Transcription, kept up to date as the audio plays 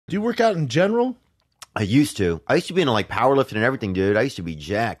Do you work out in general? I used to. I used to be into like powerlifting and everything, dude. I used to be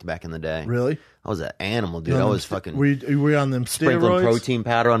jacked back in the day. Really? I was an animal, dude. I was fucking. Were you on them sprinkling steroids? protein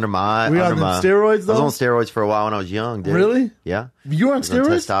powder under my. Were you on them steroids though? I was on steroids for a while when I was young, dude. Really? Yeah. You were on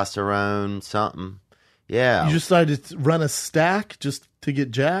steroids? Testosterone, something. Yeah. You just started to run a stack just to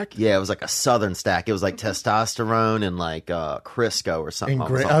get jack? Yeah, it was like a southern stack. It was like testosterone and like Crisco or something. I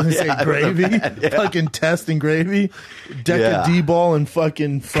was gonna say gravy, fucking test and gravy, deca D-ball and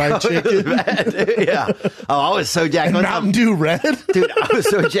fucking fried chicken. Bad, dude. Yeah. Oh, I was so jacked. And Mountain Dew Red, dude. I was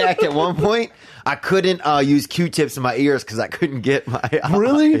so jacked at one point. I couldn't use Q-tips in my ears because I couldn't get my.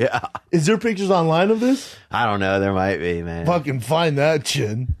 Really? Yeah. Is there pictures online of this? I don't know. There might be, man. Fucking find that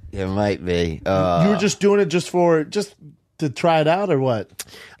shit. It might be. You were just doing it just to try it out or what?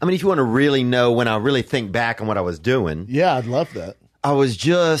 I mean, if you want to really know when I really think back on what I was doing. Yeah, I'd love that. I was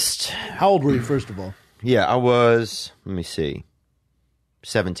just. How old were you, first of all? Yeah, I was, let me see,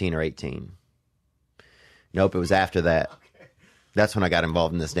 17 or 18. Nope, it was after that. Okay. That's when I got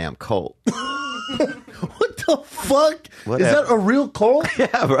involved in this damn cult. What the fuck? Whatever. Is that a real cult?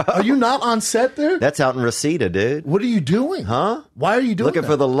 Yeah, bro. Are you not on set there? That's out in Reseda, dude. What are you doing? Huh? Why are you doing Looking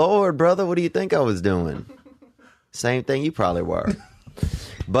for the Lord, brother. What do you think I was doing? Same thing you probably were.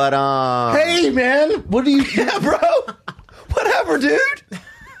 But, hey, man. What do you... Yeah, bro. Whatever, dude.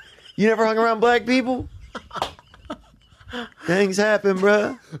 You never hung around black people? Things happen,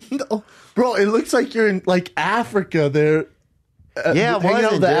 bro. No. Bro, it looks like you're in, like, Africa there. Yeah, I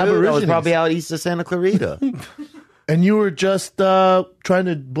wasn't, dude. I was probably out east of Santa Clarita. And you were just trying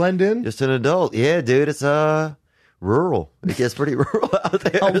to blend in? Just an adult. Yeah, dude. It's rural. It gets pretty rural out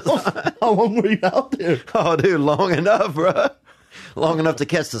there. How long were you out there? Oh, dude, long enough, bro. Long enough to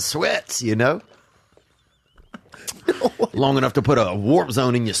catch the sweats, you know? Long enough to put a warp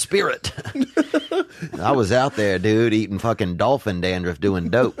zone in your spirit. I was out there, dude, eating fucking dolphin dandruff, doing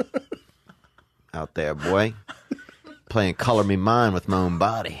dope. Out there, boy. Playing Color Me Mine with my own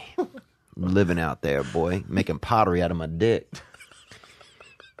body. Living out there, boy. Making pottery out of my dick.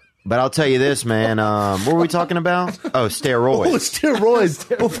 But I'll tell you this, man. What were we talking about? Oh, steroids. Oh,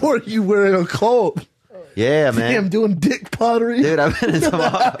 steroids. Before you were in a cult. Yeah, man. Damn, doing dick pottery. Dude, I've been in some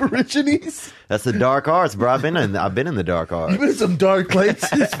Aborigines. That's the dark arts, bro. I've been in the dark arts. You've been in some dark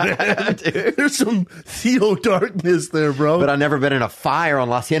places, man. Dude. There's some Theo darkness there, bro. But I've never been in a fire on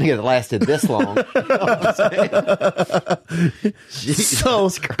La Cienega that lasted this long. You know what I'm saying?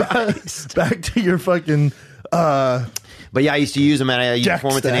 Jesus Christ. Back to your fucking But yeah, I used to use them, and I used Jack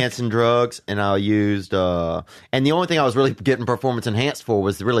performance stack. enhancing drugs, and I used, and the only thing I was really getting performance enhanced for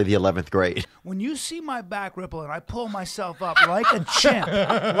was really the 11th grade. When you see my back ripple and I pull myself up like a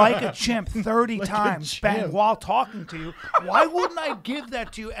chimp 30 times bang, while talking to you, why wouldn't I give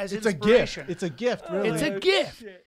that to you as It's a inspiration? gift. It's a gift, really. It's a gift.